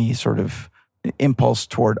quieted any sort of impulse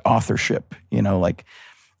toward authorship, you know, like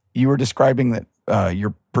you were describing that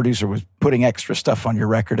your producer was putting extra stuff on your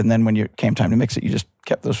record, and then when it came time to mix it, you just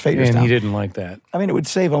kept those faders down. And he didn't like that. I mean, it would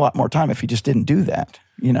save a lot more time if he just didn't do that,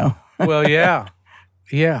 you know? Well, yeah.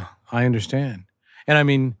 Yeah, I understand. And I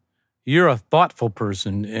mean, you're a thoughtful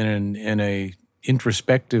person and a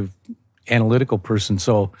introspective, analytical person.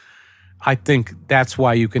 So I think that's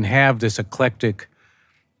why you can have this eclectic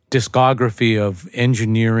discography of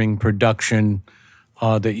engineering, production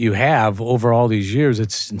that you have over all these years.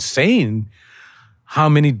 It's insane how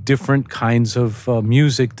many different kinds of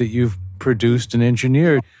music that you've produced and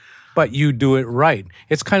engineered, but you do it right.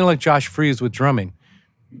 It's kind of like Josh Freese with drumming.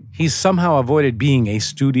 He's somehow avoided being a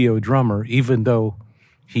studio drummer, even though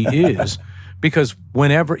he is, because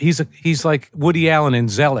whenever he's like Woody Allen and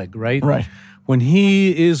Zelig, right? Right. When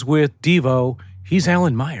he is with Devo, he's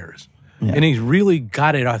Alan Myers, and he's really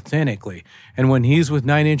got it authentically. And when he's with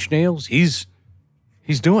Nine Inch Nails, he's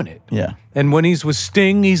doing it. Yeah. And when he's with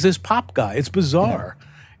Sting, he's this pop guy. It's bizarre,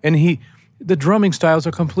 and the drumming styles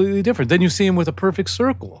are completely different. Then you see him with A Perfect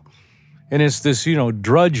Circle, and it's this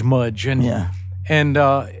drudge mudge and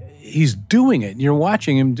he's doing it, and you're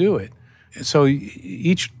watching him do it. So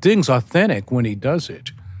each thing's authentic when he does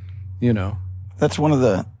it, you know. That's one of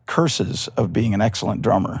the curses of being an excellent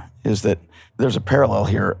drummer, is that there's a parallel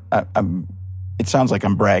here. It sounds like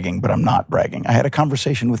I'm bragging, but I'm not bragging. I had a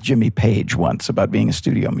conversation with Jimmy Page once about being a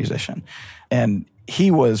studio musician. And he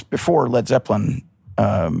was, before Led Zeppelin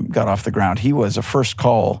got off the ground, he was a first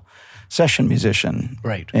call session musician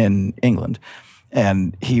in England.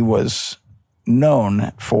 And he was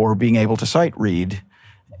known for being able to sight read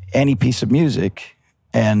any piece of music,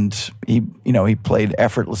 and he played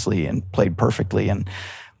effortlessly and played perfectly. And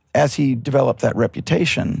as he developed that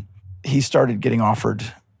reputation, he started getting offered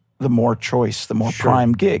the more choice, the more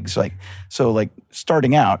prime gigs. Like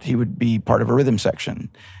starting out, he would be part of a rhythm section,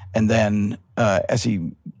 and then as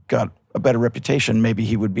he got a better reputation, maybe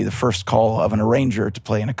he would be the first call of an arranger to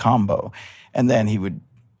play in a combo, and then he would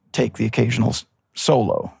take the occasional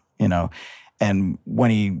solo, you know. And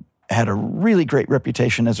when he had a really great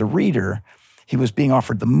reputation as a reader, he was being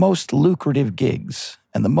offered the most lucrative gigs.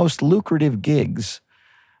 And the most lucrative gigs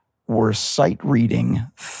were sight reading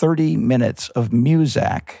 30 minutes of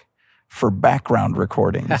Muzak for background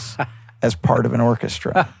recordings as part of an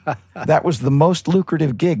orchestra. That was the most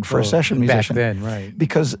lucrative gig for a session musician. Back then, right.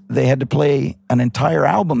 Because they had to play an entire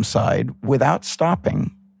album side without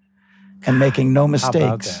stopping and making no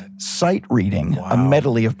mistakes, sight reading a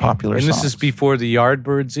medley of popular songs. And this is before the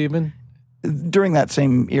Yardbirds even? During that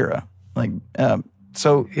same era.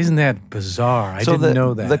 So isn't that bizarre? I didn't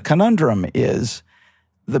know that. The conundrum is,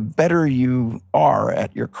 the better you are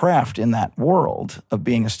at your craft in that world of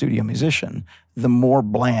being a studio musician, the more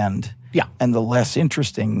bland and the less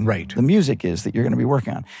interesting the music is that you're going to be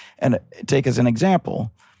working on. And take as an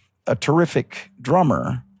example, a terrific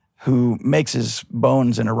drummer who makes his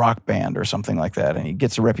bones in a rock band or something like that, and he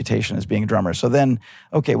gets a reputation as being a drummer. So then,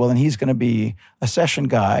 then he's going to be a session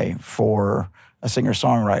guy for a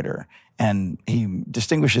singer-songwriter, and he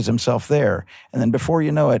distinguishes himself there. And then before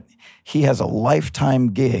you know it, he has a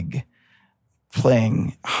lifetime gig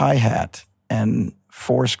playing hi-hat and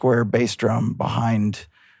four-square bass drum behind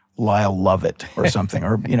Lyle Lovett or something,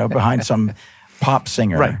 or behind some pop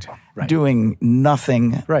singer, Right. doing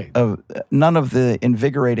nothing, Right. none of the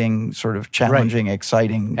invigorating, sort of challenging,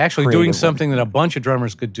 exciting, Actually creative doing something that a bunch of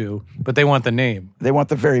drummers could do, but they want the name. They want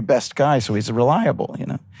the very best guy, so he's reliable,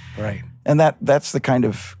 Right. And that's the kind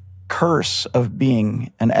of curse of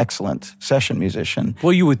being an excellent session musician.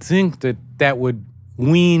 Well, you would think that would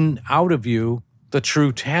wean out of you the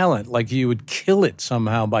true talent, like you would kill it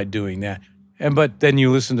somehow by doing that. But then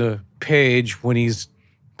you listen to Page when he's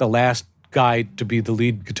the last guy to be the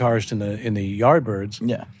lead guitarist in the Yardbirds,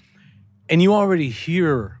 Yeah. and you already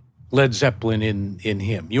hear Led Zeppelin in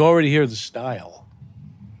him. You already hear the style,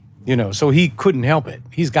 so he couldn't help it.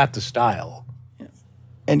 He's got the style.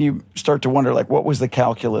 And you start to wonder, like, what was the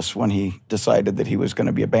calculus when he decided that he was going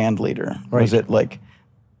to be a band leader? Right. Was it like,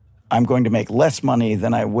 I'm going to make less money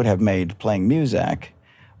than I would have made playing Muzak,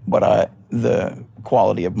 but the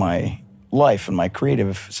quality of my life and my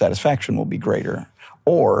creative satisfaction will be greater?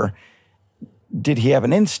 Or did he have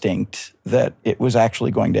an instinct that it was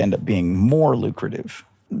actually going to end up being more lucrative?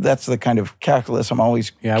 That's the kind of calculus I'm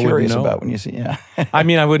always I wouldn't curious know. about when you see, I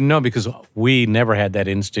mean, I wouldn't know because we never had that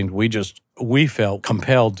instinct. We felt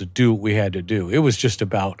compelled to do what we had to do. It was just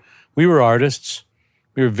about, we were artists.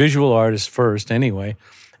 We were visual artists first anyway.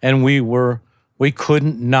 And we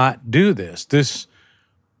couldn't not do this.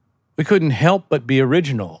 We couldn't help but be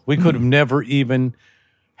original. We could have never even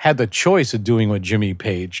had the choice of doing what Jimmy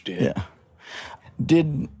Page did. Yeah.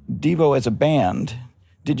 Did Devo as a band,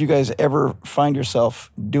 did you guys ever find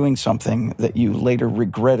yourself doing something that you later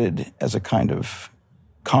regretted as a kind of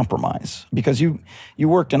compromise? Because you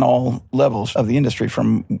worked in all levels of the industry,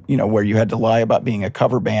 from where you had to lie about being a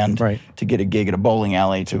cover band to get a gig at a bowling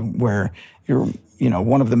alley, to where you're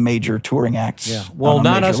one of the major touring acts. Yeah. Well, on a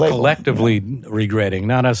not major us label, collectively regretting,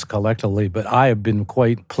 not us collectively, but I have been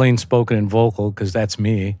quite plain-spoken and vocal, because that's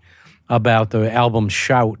me, about the album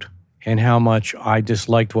Shout and how much I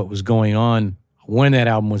disliked what was going on when that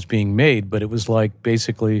album was being made. But it was like,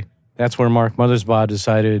 basically, that's where Mark Mothersbaugh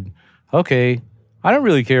decided, okay, I don't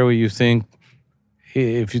really care what you think.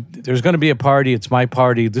 If there's going to be a party, it's my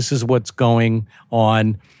party. This is what's going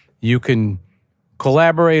on. You can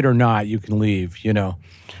collaborate or not. You can leave,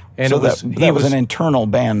 And so that was an internal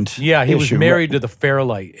band Yeah, he was issue, married to the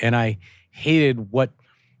Fairlight, and I hated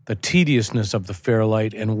the tediousness of the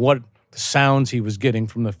Fairlight and what the sounds he was getting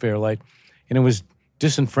from the Fairlight. And it was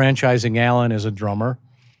disenfranchising Alan as a drummer,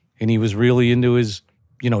 and he was really into his,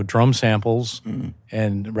 drum samples,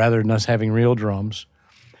 and rather than us having real drums.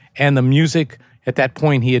 And the music, at that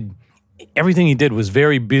point, everything he did was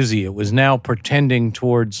very busy. It was now pretending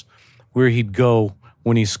towards where he'd go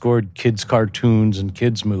when he scored kids' cartoons and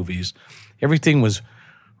kids' movies. Everything was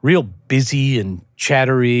real busy and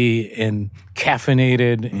chattery and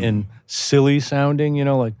caffeinated and silly sounding,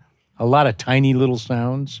 like a lot of tiny little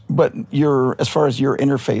sounds. But as far as your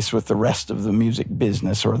interface with the rest of the music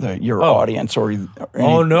business or your audience, or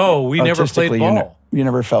no, we never played ball. You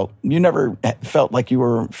never felt like you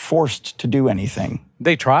were forced to do anything.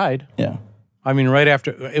 They tried. Yeah. I mean,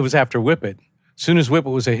 it was after Whip It. As soon as Whip It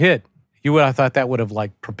was a hit, I thought that would have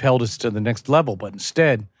propelled us to the next level. But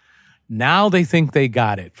instead, now they think they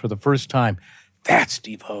got it for the first time. That's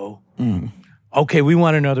Devo. Okay, we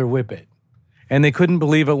want another Whip It. And they couldn't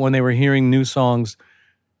believe it when they were hearing new songs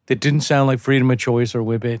that didn't sound like Freedom of Choice or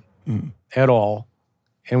Whip It at all.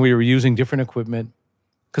 And we were using different equipment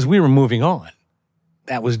because we were moving on.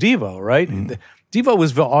 That was Devo, right? Devo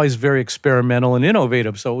was always very experimental and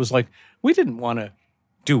innovative. So it was like, we didn't want to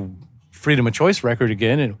do Freedom of Choice record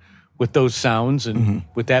again and with those sounds and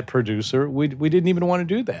with that producer. We didn't even want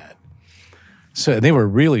to do that. So they were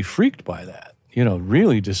really freaked by that,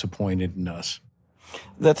 really disappointed in us.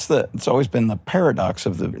 It's always been the paradox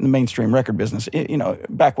of the mainstream record business.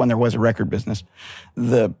 Back when there was a record business,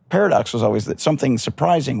 the paradox was always that something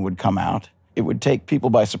surprising would come out. It would take people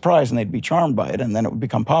by surprise and they'd be charmed by it, and then it would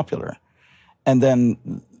become popular. And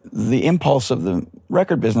then the impulse of the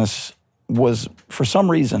record business was, for some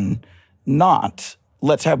reason, not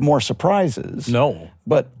let's have more surprises. No.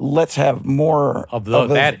 But let's have more of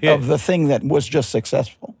the thing that was just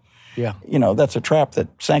successful. Yeah. That's a trap that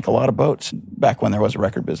sank a lot of boats back when there was a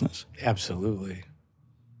record business. Absolutely.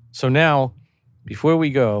 So now, before we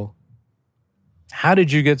go, how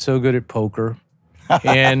did you get so good at poker?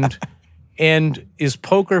 And is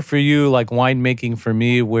poker for you like winemaking for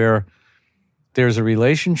me, where there's a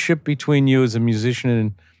relationship between you as a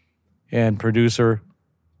musician and producer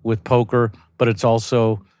with poker, but it's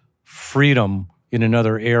also freedom in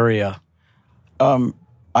another area.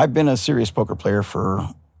 I've been a serious poker player for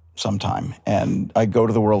some time, and I go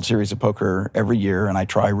to the World Series of Poker every year, and I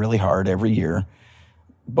try really hard every year.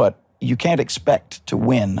 But you can't expect to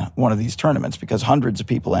win one of these tournaments because hundreds of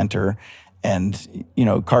people enter, and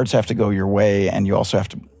cards have to go your way, and you also have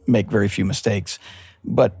to make very few mistakes.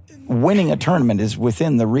 But winning a tournament is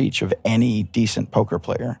within the reach of any decent poker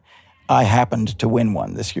player. I happened to win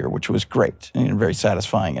one this year, which was great and very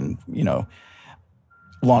satisfying. And,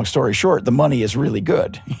 long story short, the money is really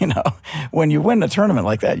good. When you win a tournament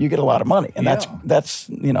like that, you get a lot of money. And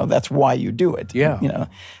that's why you do it. Yeah.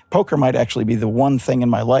 Poker might actually be the one thing in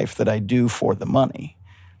my life that I do for the money,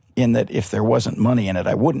 in that if there wasn't money in it,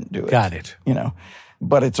 I wouldn't do it. Got it.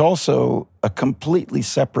 But it's also a completely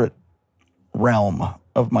separate realm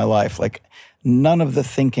of my life. Like, none of the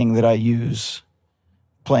thinking that I use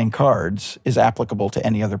playing cards is applicable to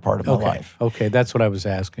any other part of my life. Okay, that's what I was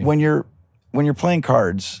asking. When you're playing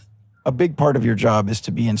cards, a big part of your job is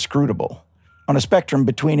to be inscrutable. On a spectrum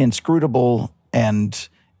between inscrutable and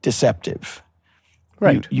deceptive.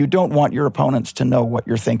 Right. You don't want your opponents to know what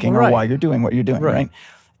you're thinking or why you're doing what you're doing, right?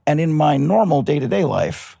 And in my normal day-to-day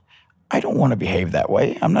life, I don't want to behave that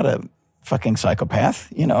way. I'm not a fucking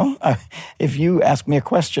psychopath, If you ask me a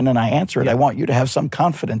question and I answer it, I want you to have some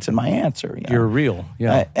confidence in my answer. You're real,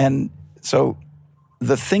 yeah. And so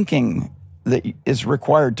the thinking that is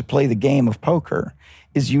required to play the game of poker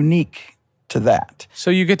is unique to that.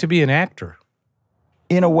 So you get to be an actor.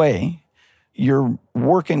 In a way, you're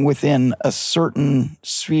working within a certain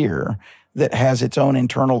sphere that has its own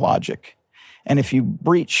internal logic. And if you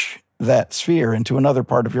breach that sphere into another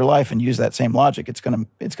part of your life and use that same logic, it's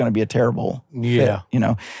gonna be a terrible fit.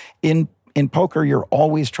 In poker, you're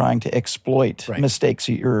always trying to exploit mistakes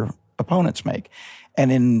that your opponents make.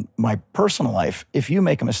 And in my personal life, if you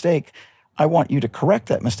make a mistake, I want you to correct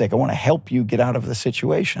that mistake. I want to help you get out of the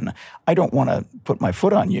situation. I don't want to put my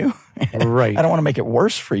foot on you. Right. I don't want to make it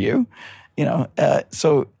worse for you.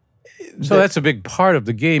 So that's a big part of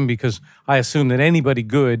the game, because I assume that anybody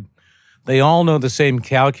good, they all know the same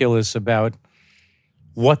calculus about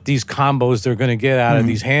what these combos they're going to get out of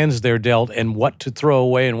these hands they're dealt, and what to throw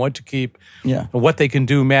away and what to keep, and what they can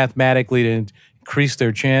do mathematically to increase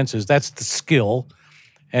their chances. That's the skill.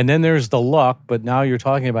 And then there's the luck, but now you're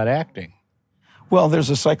talking about acting. Well,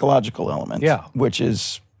 there's a psychological element, which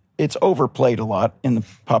is, it's overplayed a lot in the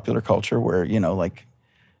popular culture where, like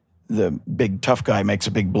the big tough guy makes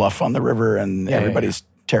a big bluff on the river and everybody's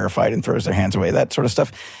terrified and throws their hands away, that sort of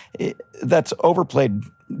stuff. That's overplayed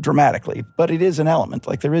dramatically, but it is an element.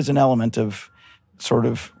 Like, there is an element of sort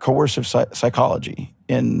of coercive psychology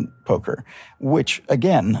in poker, which,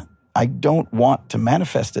 again, I don't want to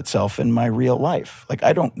manifest itself in my real life. Like,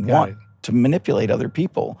 I don't want to manipulate other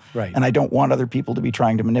people. Right. And I don't want other people to be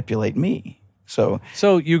trying to manipulate me. So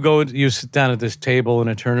you sit down at this table in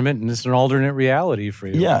a tournament, and it's an alternate reality for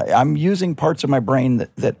you. Yeah, I'm using parts of my brain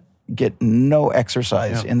that get no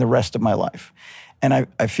exercise in the rest of my life. And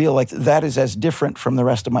I feel like that is as different from the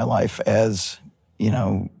rest of my life as,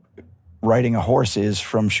 riding a horse is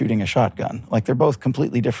from shooting a shotgun. Like, they're both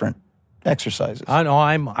completely different exercises. I know,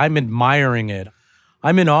 I'm admiring it.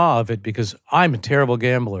 I'm in awe of it because I'm a terrible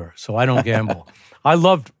gambler, so I don't gamble. I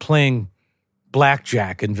loved playing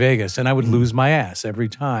blackjack in Vegas, and I would lose my ass every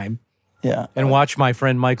time. Yeah. And watch my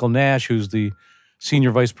friend Michael Nash, who's the senior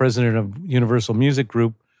vice president of Universal Music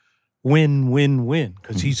Group, win,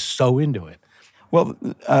 because he's so into it. Well,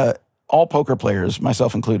 all poker players,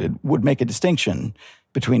 myself included, would make a distinction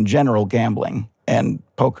between general gambling and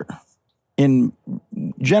poker. In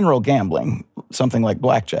general gambling, something like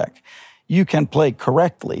blackjack, you can play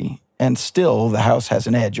correctly and still the house has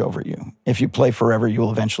an edge over you. If you play forever, you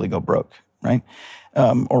will eventually go broke, right?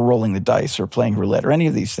 Or rolling the dice or playing roulette or any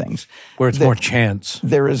of these things. Where it's more chance.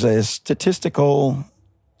 There is a statistical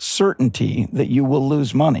certainty that you will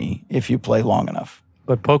lose money if you play long enough.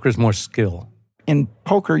 But poker's more skill. In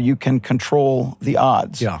poker, you can control the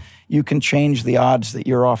odds. Yeah. You can change the odds that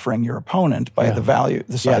you're offering your opponent by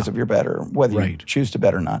the size of your bet, or whether you choose to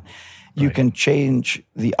bet or not. You can change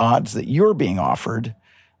the odds that you're being offered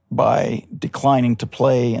by declining to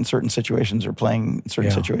play in certain situations or playing in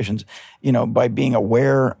certain situations. By being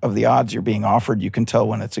aware of the odds you're being offered, you can tell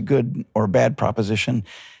when it's a good or bad proposition.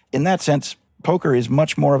 In that sense, poker is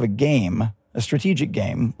much more of a game, a strategic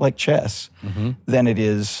game like chess, than it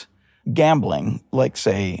is gambling, like,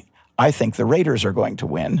 say, I think the Raiders are going to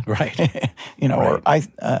win. Right. Or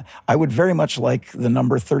I would very much like the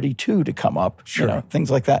number 32 to come up. Sure. Things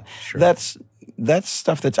like that. Sure. That's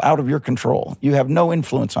stuff that's out of your control. You have no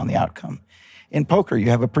influence on the outcome. In poker, you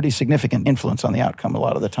have a pretty significant influence on the outcome a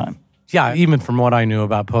lot of the time. Yeah, even from what I knew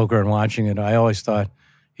about poker and watching it, I always thought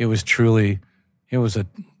it was a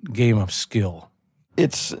game of skill.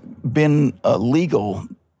 It's been a legal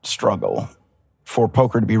struggle for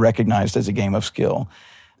poker to be recognized as a game of skill.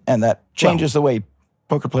 And that changes the way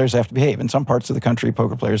poker players have to behave. In some parts of the country,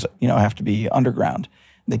 poker players, have to be underground.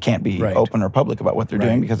 They can't be open or public about what they're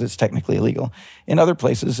doing because it's technically illegal. In other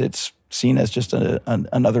places, it's seen as just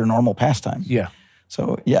another normal pastime. Yeah.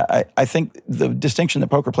 So, I think the distinction that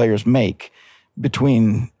poker players make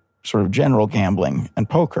between sort of general gambling and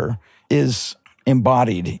poker is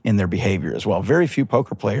embodied in their behavior as well. Very few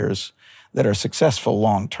poker players that are successful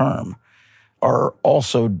long-term are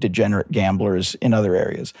also degenerate gamblers in other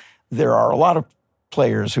areas. There are a lot of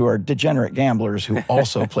players who are degenerate gamblers who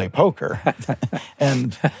also play poker,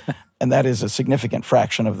 and that is a significant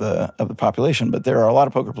fraction of the population. But there are a lot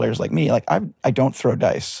of poker players like me. Like I don't throw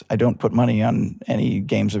dice. I don't put money on any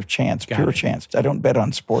games of chance, pure chance. I don't bet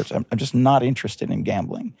on sports. I'm just not interested in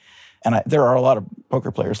gambling. And there are a lot of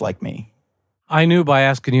poker players like me. I knew by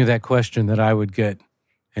asking you that question that I would get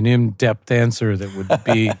an in-depth answer that would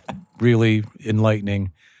be really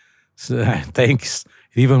enlightening. So, thanks.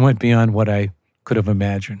 It even went beyond what I could have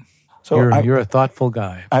imagined. So you're a thoughtful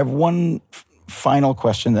guy. I have one final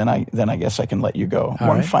question, then I guess I can let you go.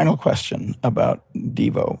 One final question about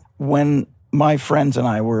Devo. When my friends and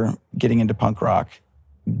I were getting into punk rock,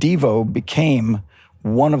 Devo became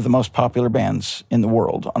one of the most popular bands in the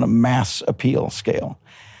world on a mass appeal scale.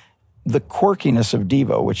 The quirkiness of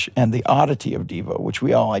Devo, and the oddity of Devo, which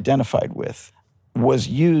we all identified with, was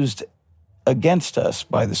used against us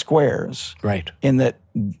by the Squares. Right. In that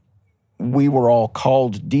we were all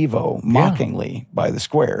called Devo mockingly by the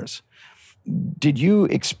Squares. Did you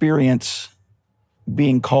experience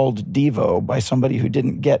being called Devo by somebody who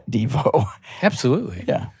didn't get Devo? Absolutely.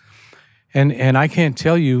 Yeah. And I can't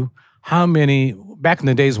tell you how many, back in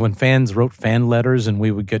the days when fans wrote fan letters and we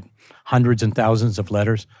would get hundreds and thousands of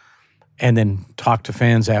letters and then talk to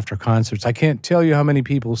fans after concerts, I can't tell you how many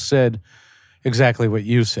people said exactly what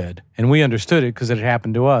you said. And we understood it because it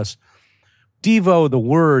happened to us. Devo, the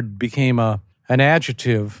word, became an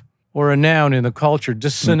adjective or a noun in the culture,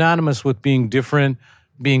 just synonymous with being different,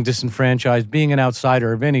 being disenfranchised, being an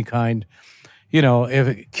outsider of any kind. If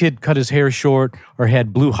a kid cut his hair short or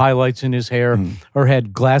had blue highlights in his hair or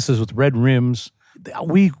had glasses with red rims,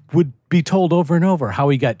 we would be told over and over how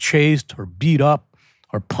he got chased or beat up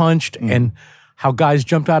or punched and how guys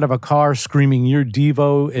jumped out of a car screaming, "You're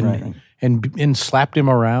Devo," and slapped him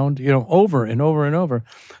around, over and over and over.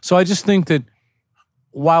 So I just think that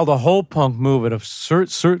while the whole punk movement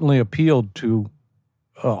certainly appealed to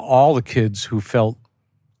all the kids who felt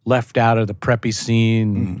left out of the preppy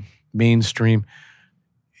scene, mainstream,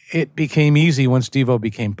 it became easy once Devo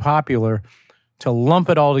became popular to lump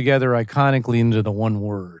it all together iconically into the one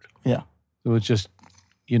word. Yeah. It was just,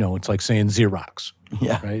 it's like saying Xerox.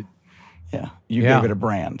 Yeah. Right? Yeah. You gave it a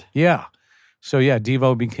brand. Yeah. So,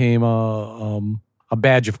 Devo became a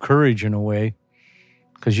badge of courage in a way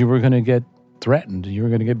because you were going to get threatened. You were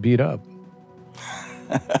going to get beat up.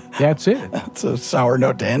 That's it. That's a sour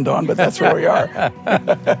note to end on, but that's where we are.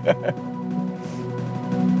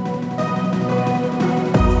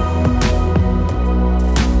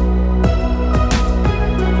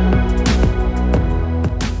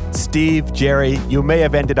 Steve, Jerry, you may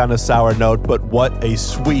have ended on a sour note, but what a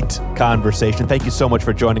sweet conversation. Thank you so much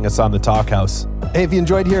for joining us on the Talk House. Hey, if you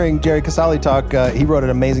enjoyed hearing Jerry Casale talk, he wrote an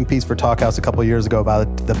amazing piece for Talk House a couple years ago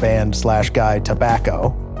about the band/guy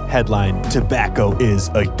Tobacco. Headline, "Tobacco is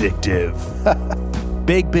addictive."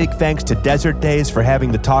 Big thanks to Desert Days for having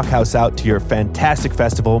the Talk House out to your fantastic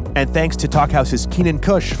festival, and thanks to Talk House's Keenan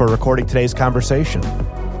Kush for recording today's conversation.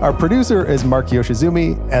 Our producer is Mark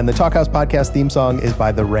Yoshizumi, and the Talk House podcast theme song is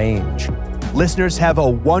by The Range. Listeners, have a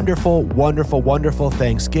wonderful, wonderful, wonderful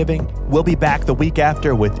Thanksgiving. We'll be back the week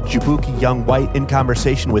after with Jabuki Young White in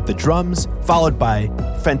conversation with the drums, followed by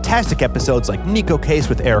fantastic episodes like Nico Case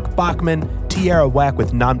with Eric Bachman, Tierra Whack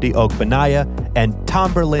with Nnamdi Ogbenaya, and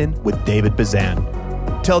Tom Berlin with David Bazan.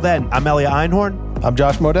 Till then, I'm Elia Einhorn. I'm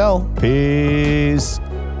Josh Modell. Peace.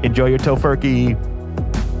 Enjoy your tofurkey.